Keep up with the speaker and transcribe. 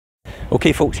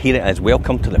Okay folks, here it is.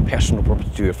 Welcome to the personal property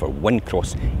tour for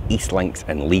Wincross, East Links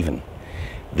and Leven.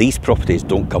 These properties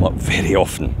don't come up very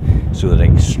often, so they're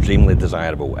extremely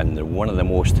desirable and they're one of the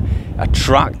most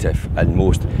attractive and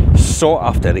most sought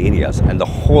after areas in the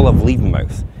whole of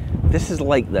Levenmouth. This is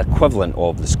like the equivalent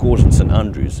of the Scores in St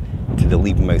Andrews to the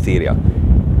Levenmouth area.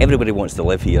 Everybody wants to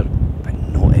live here, but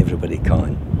not everybody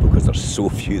can, because there's so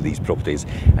few of these properties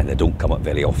and they don't come up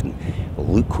very often.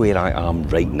 Look where I am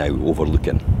right now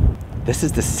overlooking. This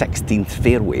is the 16th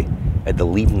fairway at the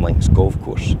Leven Links Golf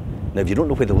Course. Now if you don't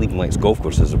know where the Leven Links Golf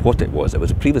Course is or what it was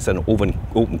previously an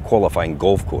open qualifying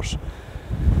golf course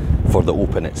for the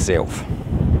Open itself.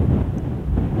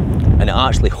 And it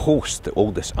actually hosts the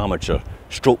oldest amateur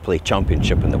stroke play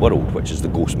championship in the world, which is the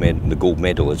gold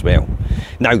medal as well.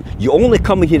 Now, you only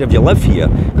come here if you live here,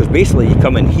 because basically you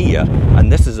come in here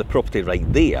and this is a property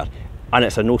right there, and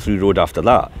it's a no-through road after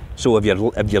that. So if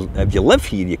you live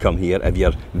here, you come here. If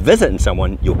you're visiting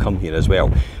someone, you'll come here as well.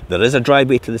 There is a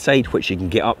driveway to the side which you can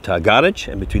get up to a garage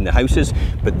in between the houses,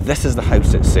 but this is the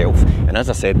house itself. And as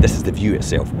I said, this is the view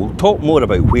itself. We'll talk more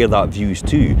about where that view's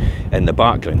to in the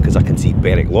background, because I can see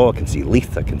Berwick Law, I can see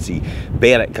Leith, I can see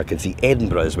Berwick, I can see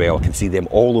Edinburgh as well. I can see them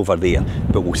all over there.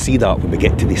 But we'll see that when we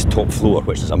get to this top floor,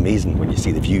 which is amazing when you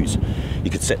see the views. You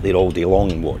could sit there all day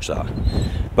long and watch that.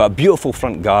 But a beautiful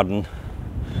front garden,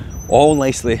 all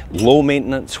nicely low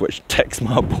maintenance, which ticks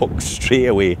my box straight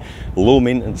away. Low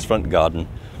maintenance front garden.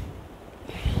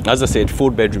 As I said,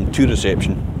 4-bedroom, 2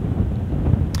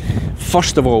 reception.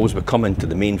 First of all, as we come into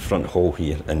the main front hall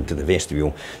here, into the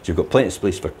vestibule, so you've got plenty of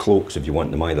space for cloaks if you want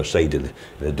them either side of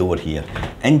the door here.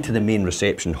 Into the main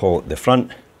reception hall at the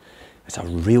front. It's a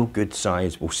real good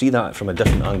size. We'll see that from a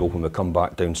different angle when we come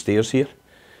back downstairs here.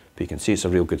 But you can see it's a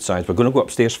real good size. We're going to go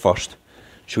upstairs first,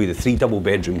 show you the 3 double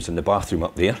bedrooms and the bathroom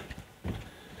up there.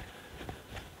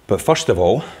 But first of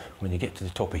all, when you get to the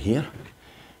top of here,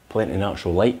 plenty of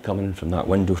natural light coming from that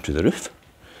window to the roof.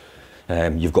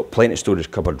 You've got plenty of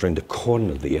storage cupboard round the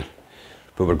corner there.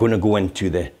 But we're going to go into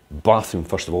the bathroom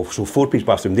first of all. So 4-piece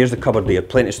bathroom, there's the cupboard there,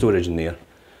 plenty of storage in there.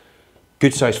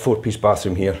 Good sized 4-piece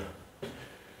bathroom here.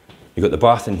 You've got the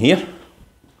bath in here,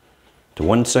 to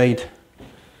one side.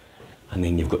 And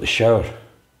then you've got the shower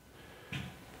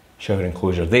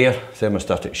enclosure there,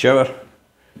 thermostatic shower,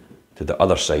 to the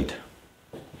other side.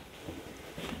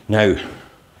 Now,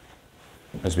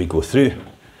 as we go through,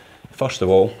 first of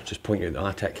all, just point out the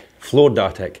attic, floored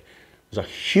attic. There's a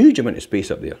huge amount of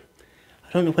space up there.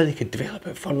 I don't know whether they could develop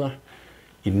it further.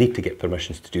 You'd need to get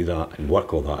permissions to do that and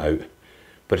work all that out.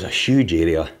 But it's a huge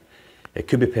area. It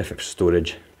could be perfect for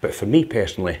storage. But for me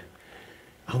personally,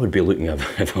 I would be looking at,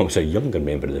 if I was a younger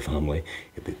member of the family,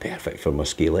 it'd be perfect for my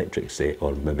ski electric set,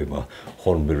 or maybe my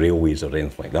Hornby Railways or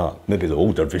anything like that. Maybe the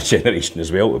older generation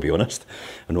as well, to be honest.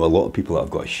 I know a lot of people that have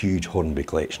got a huge Hornby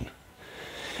collection.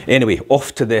 Anyway,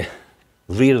 off to the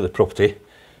rear of the property,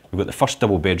 we've got the first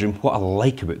double bedroom. What I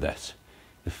like about this,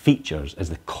 the features,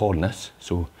 is the cornice.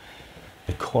 So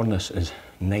the cornice is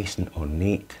nice and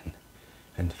ornate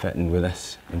and fitting with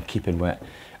this and keeping with it.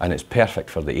 And it's perfect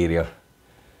for the area.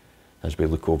 As we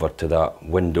look over to that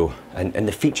window, and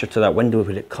the feature to that window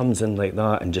where it comes in like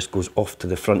that and just goes off to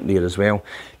the front there as well.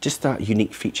 Just that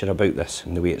unique feature about this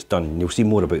and the way it's done. And you'll see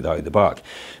more about that at the back.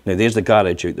 Now there's the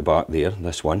garage out the back there,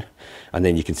 this one, and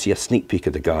then you can see a sneak peek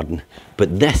of the garden.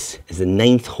 But this is the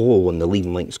 9th hole on the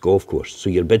Leven Links Golf Course.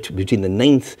 So you're between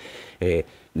the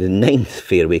 9th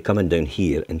fairway coming down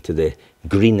here into the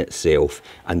green itself,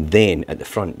 and then at the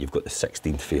front you've got the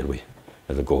 16th fairway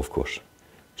of the golf course.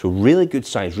 So really good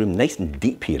sized room, nice and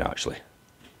deep here actually.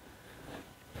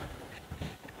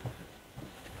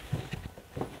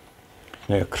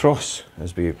 Now across,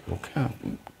 as we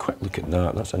quick look at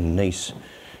that, that's a nice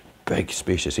big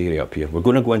spacious area up here. We're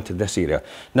going to go into this area.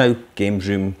 Now, games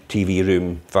room, TV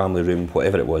room, family room,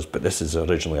 whatever it was, but this is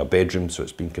originally a bedroom, so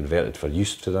it's been converted for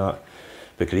use to that.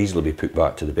 But it could easily be put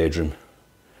back to the bedroom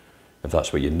if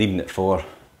that's what you're needing it for.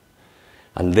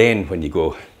 And then when you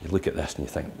go, you look at this and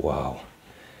you think, wow.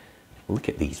 Look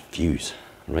at these views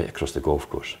right across the golf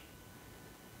course.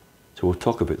 So we'll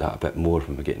talk about that a bit more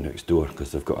when we get next door,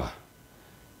 because they've got a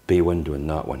bay window in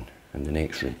that one in the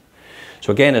next room.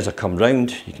 So again, as I come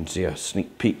round, you can see a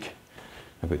sneak peek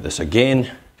about this again,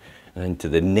 and into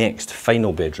the next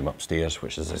final bedroom upstairs,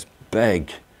 which is this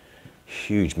big,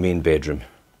 huge main bedroom.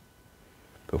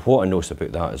 But what I notice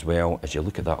about that as well is you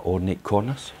look at that ornate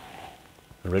cornice,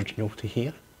 original to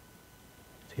here.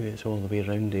 See it's all the way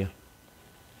around there.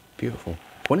 Beautiful.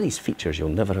 One of these features you'll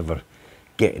never ever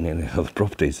get in any other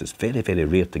properties. It's very, very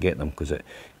rare to get them because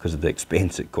of the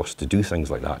expense it costs to do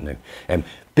things like that now.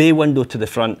 Bay window to the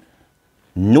front.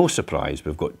 No surprise,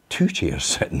 we've got 2 chairs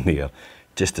sitting there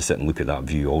just to sit and look at that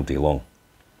view all day long.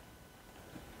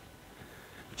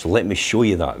 So let me show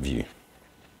you that view.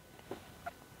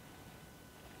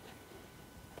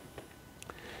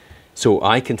 So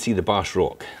I can see the Bass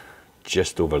Rock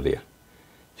just over there.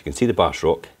 You can see the Bass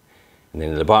Rock, and then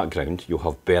in the background you'll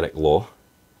have Berwick Law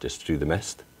just through the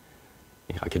mist.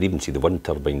 I could even see the wind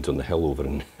turbines on the hill over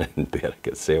in Berwick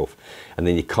itself. And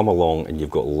then you come along and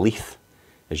you've got Leith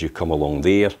as you come along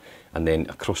there, and then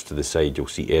across to the side you'll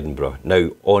see Edinburgh. Now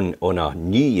on a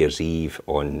New Year's Eve,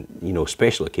 on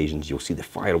special occasions, you'll see the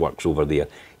fireworks over there,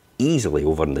 easily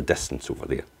over in the distance over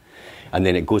there. And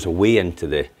then it goes away into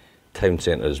the town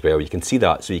centre as well. You can see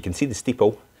that, so you can see the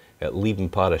steeple at Leven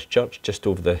Parish Church just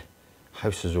over the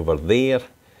houses over there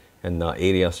in that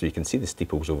area, so you can see the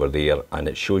steeples over there, and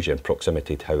it shows you in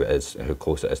proximity to how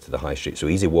close it is to the high street. So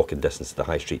easy walking distance to the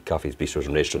high street, cafes, bistros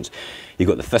and restaurants. You've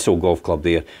got the Thistle Golf Club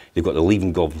there, you've got the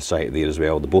Leven Golf site there as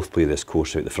well. They both play this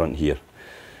course out the front here.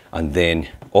 And then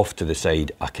off to the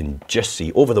side, I can just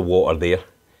see over the water there,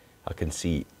 I can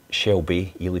see Shell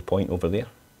Bay, Ely Point over there.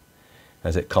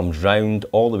 As it comes round,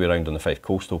 all the way around on the Fife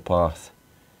Coastal Path,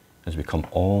 as we come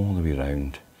all the way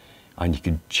round, and you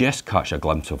could just catch a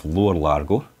glimpse of Lower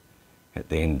Largo at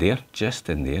the end there, just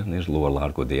in there, and there's Lower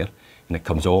Largo there, and it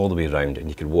comes all the way around, and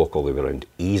you can walk all the way around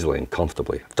easily and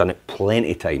comfortably. I've done it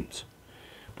plenty of times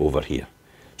over here.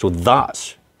 So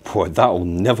that's, boy, that'll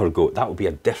never go, that'll be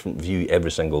a different view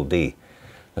every single day.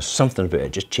 There's something about it,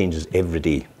 it just changes every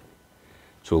day.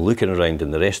 So looking around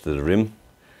in the rest of the room,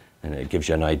 and it gives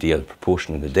you an idea of the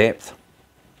proportion and the depth.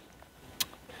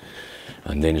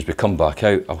 And then as we come back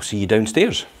out, I'll see you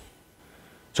downstairs.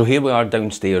 So here we are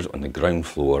downstairs on the ground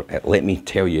floor. Let me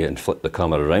tell you and flip the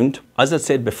camera around. As I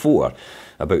said before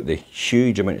about the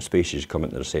huge amount of space as you come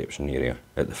into the reception area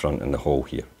at the front and the hall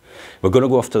here. We're going to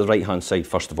go off to the right hand side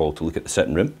first of all to look at the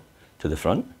sitting room to the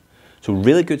front. So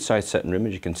really good sized sitting room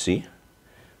as you can see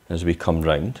as we come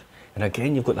round. And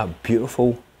again you've got that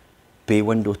beautiful bay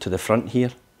window to the front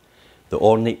here. The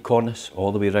ornate cornice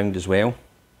all the way round as well.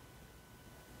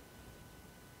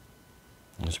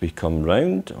 As we come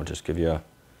round, I'll just give you a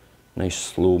nice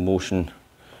slow motion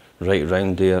right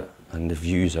round there, and the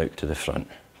views out to the front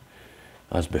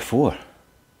as before.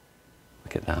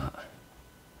 Look at that.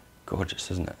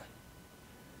 Gorgeous, isn't it?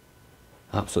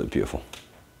 Absolutely beautiful.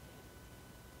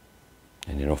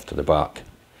 And you're off to the back.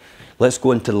 Let's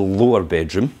go into the lower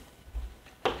bedroom.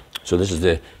 So this is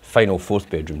the final fourth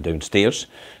bedroom downstairs.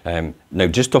 Now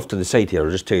just off to the side here,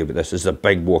 I'll just tell you about this. This is a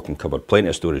big walk-in cupboard, plenty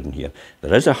of storage in here.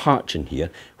 There is a hatch in here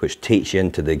which takes you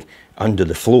into under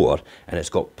the floor, and it's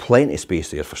got plenty of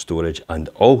space there for storage. And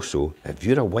also, if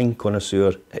you're a wine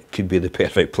connoisseur, it could be the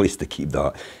perfect place to keep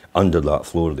that under that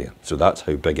floor there. So that's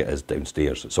how big it is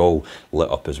downstairs. It's all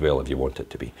lit up as well if you want it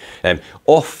to be.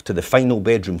 Off to the final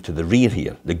bedroom to the rear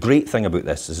here. The great thing about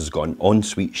this is it's got an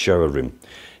ensuite shower room.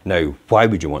 Now, why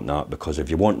would you want that? Because if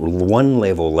you want one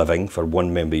level living for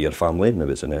one member of your family,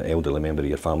 maybe it's an elderly member of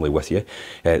your family with you,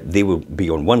 they will be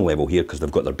on one level here because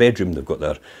they've got their bedroom, they've got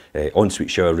their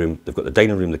ensuite shower room, they've got the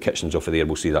dining room, the kitchen's off of there,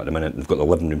 we'll see that in a minute, and they've got the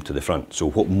living room to the front.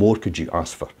 So what more could you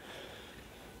ask for?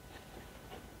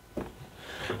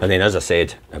 And then, as I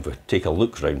said, if we take a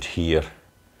look round here,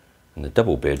 in the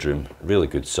double bedroom, really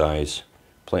good size,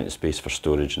 plenty of space for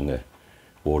storage in the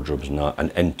wardrobes and that,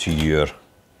 and into your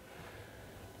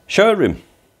shower room.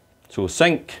 So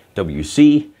sink,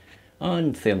 WC,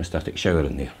 and thermostatic shower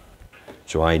in there.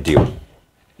 So ideal.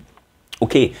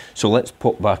 Okay, so let's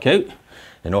pop back out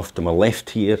and off to my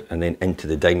left here and then into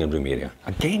the dining room area.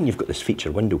 Again, you've got this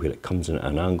feature window where it comes in at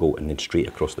an angle and then straight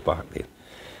across the back there.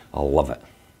 I love it.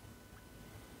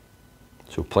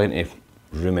 So plenty of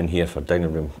room in here for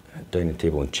dining room, dining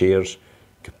table and chairs.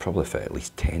 Could probably fit at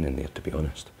least 10 in there, to be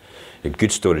honest.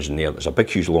 Good storage in there. There's a big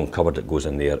huge long cupboard that goes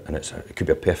in there, and it could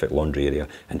be a perfect laundry area,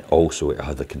 and also it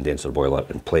has a condenser boiler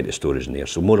and plenty of storage in there,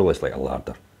 so more or less like a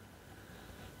larder.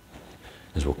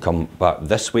 As we'll come back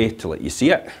this way to let you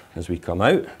see it as we come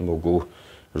out, and we'll go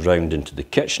round into the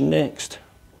kitchen next.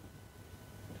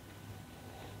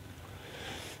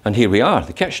 And here we are,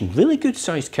 the kitchen. Really good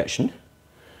sized kitchen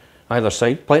either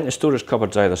side, plenty of storage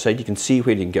cupboards either side. You can see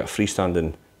where you can get a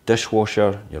freestanding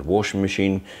dishwasher, your washing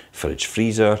machine, fridge,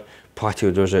 freezer, patio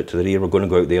doors out to the rear. We're going to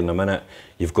go out there in a minute.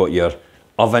 You've got your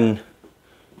oven,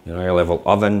 your eye level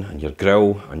oven, and your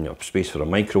grill, and your space for a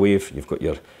microwave. You've got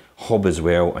your hob as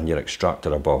well, and your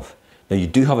extractor above. Now you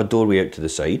do have a doorway out to the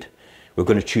side. We're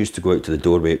going to choose to go out to the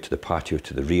doorway out to the patio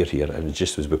to the rear here, and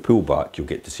just as we pull back you'll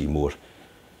get to see more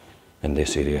in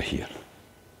this area here.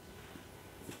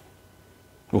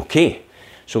 Okay,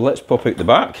 so let's pop out the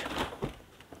back.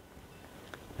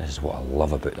 This is what I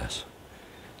love about this.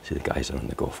 See, the guys are on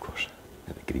the golf course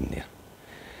at the green there.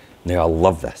 Now I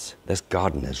love this. This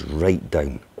garden is right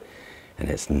down and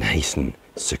it's nice and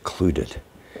secluded.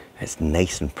 It's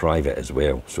nice and private as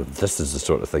well. So if this is the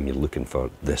sort of thing you're looking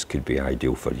for, this could be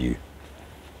ideal for you.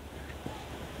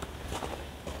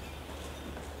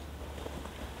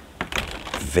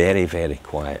 Very, very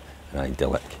quiet and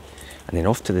idyllic. And then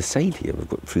off to the side here, we've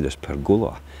got through this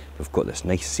pergola, we've got this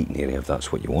nice seating area if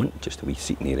that's what you want, just a wee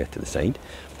seating area to the side.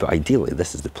 But ideally,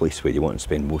 this is the place where you want to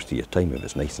spend most of your time if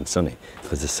it's nice and sunny,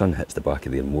 because the sun hits the back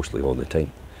of there mostly all the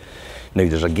time. Now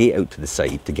there's a gate out to the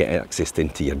side to get access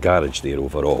into your garage there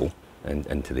overall, and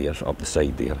into there, up the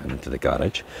side there, and into the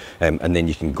garage. And then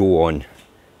you can go on,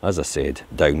 as I said,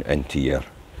 down into your,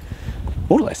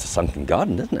 more or less a sunken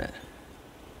garden, isn't it?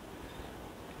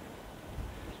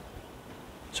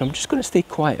 So I'm just going to stay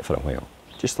quiet for a while,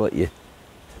 just to let you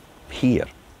hear.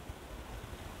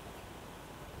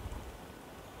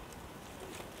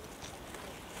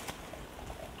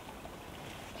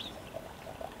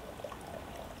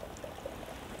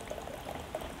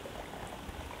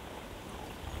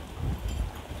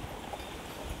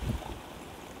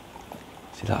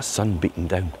 See that sun beating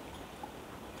down?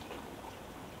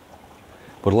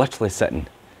 We're literally sitting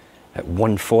at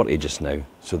 140 just now,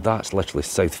 so that's literally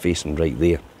south facing right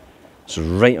there. So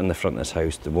right on the front of this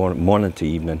house, the morning to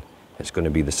evening, it's going to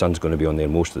be, the sun's going to be on there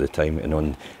most of the time, and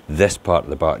on this part of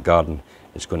the back garden,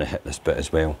 it's going to hit this bit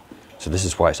as well. So this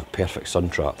is why it's a perfect sun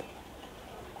trap.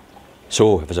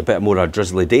 So if it's a bit more of a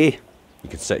drizzly day, you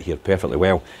could sit here perfectly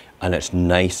well, and it's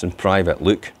nice and private.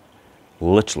 Look,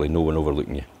 literally no one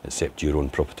overlooking you, except your own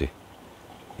property.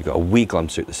 You've got a wee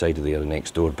glimpse out the side of there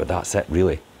next door, but that's it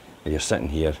really. If you're sitting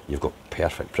here, you've got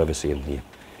perfect privacy in here.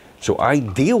 So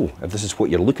ideal if this is what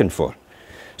you're looking for.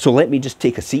 So let me just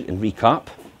take a seat and recap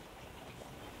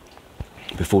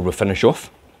before we finish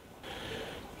off.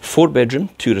 4 bedroom,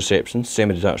 2 receptions,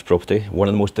 semi-detached property, one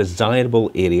of the most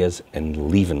desirable areas in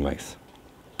Levenmouth.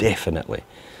 Definitely.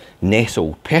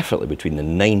 Nestled perfectly between the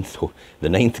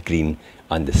 9th green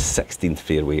and the 16th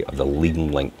fairway of the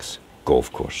Leven Links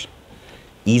Golf course.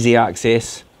 Easy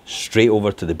access, straight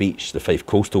over to the beach, the Fife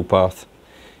Coastal Path.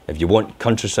 If you want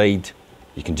countryside,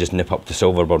 you can just nip up to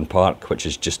Silverburn Park, which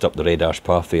is just up the Red Ash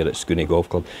Path there at Scooney Golf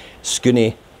Club.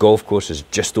 Scooney Golf Course is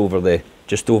just over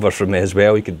from me as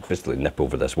well. You can basically nip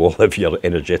over this wall if you're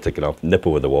energetic enough, nip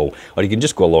over the wall. Or you can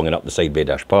just go along and up the side Red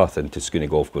Ash Path into Scooney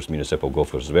Golf Course, Municipal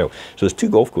Golf Course as well. So there's 2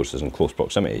 golf courses in close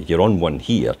proximity. You're on one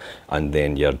here, and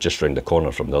then you're just round the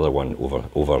corner from the other one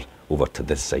over to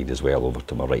this side as well, over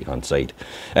to my right hand side.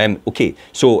 Okay,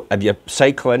 so if you're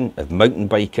cycling, if mountain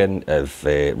biking, if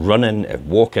running, if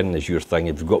walking is your thing,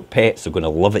 if you've got pets, they're going to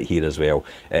love it here as well.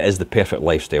 It is the perfect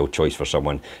lifestyle choice for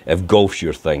someone. If golf's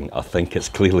your thing, I think it's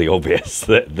clearly obvious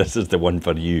that this is the one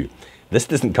for you. This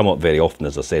doesn't come up very often,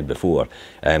 as I said before.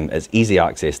 It's easy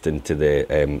access into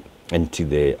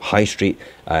the high street.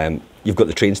 You've got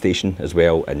the train station as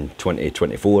well in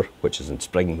 2024, which is in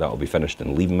spring. That'll be finished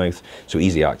in Levenmouth, so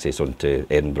easy access onto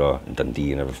Edinburgh and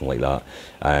Dundee and everything like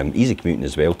that. Easy commuting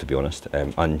as well, to be honest,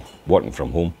 and working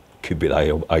from home could be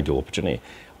the ideal opportunity.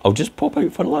 I'll just pop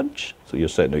out for lunch, so you're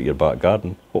sitting out your back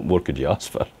garden. What more could you ask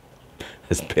for?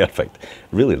 It's perfect.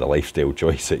 Really the lifestyle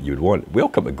choice that you'd want.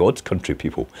 Welcome to God's country,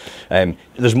 people.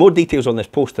 There's more details on this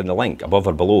post in the link above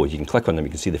or below. You can click on them,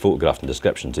 you can see the photograph and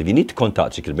descriptions. If you need to contact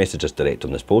us, you can message us direct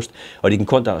on this post, or you can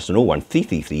contact us on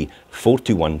 01333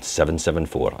 421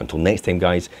 774. Until next time,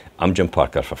 guys, I'm Jim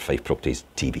Parker for Fife Properties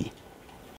TV.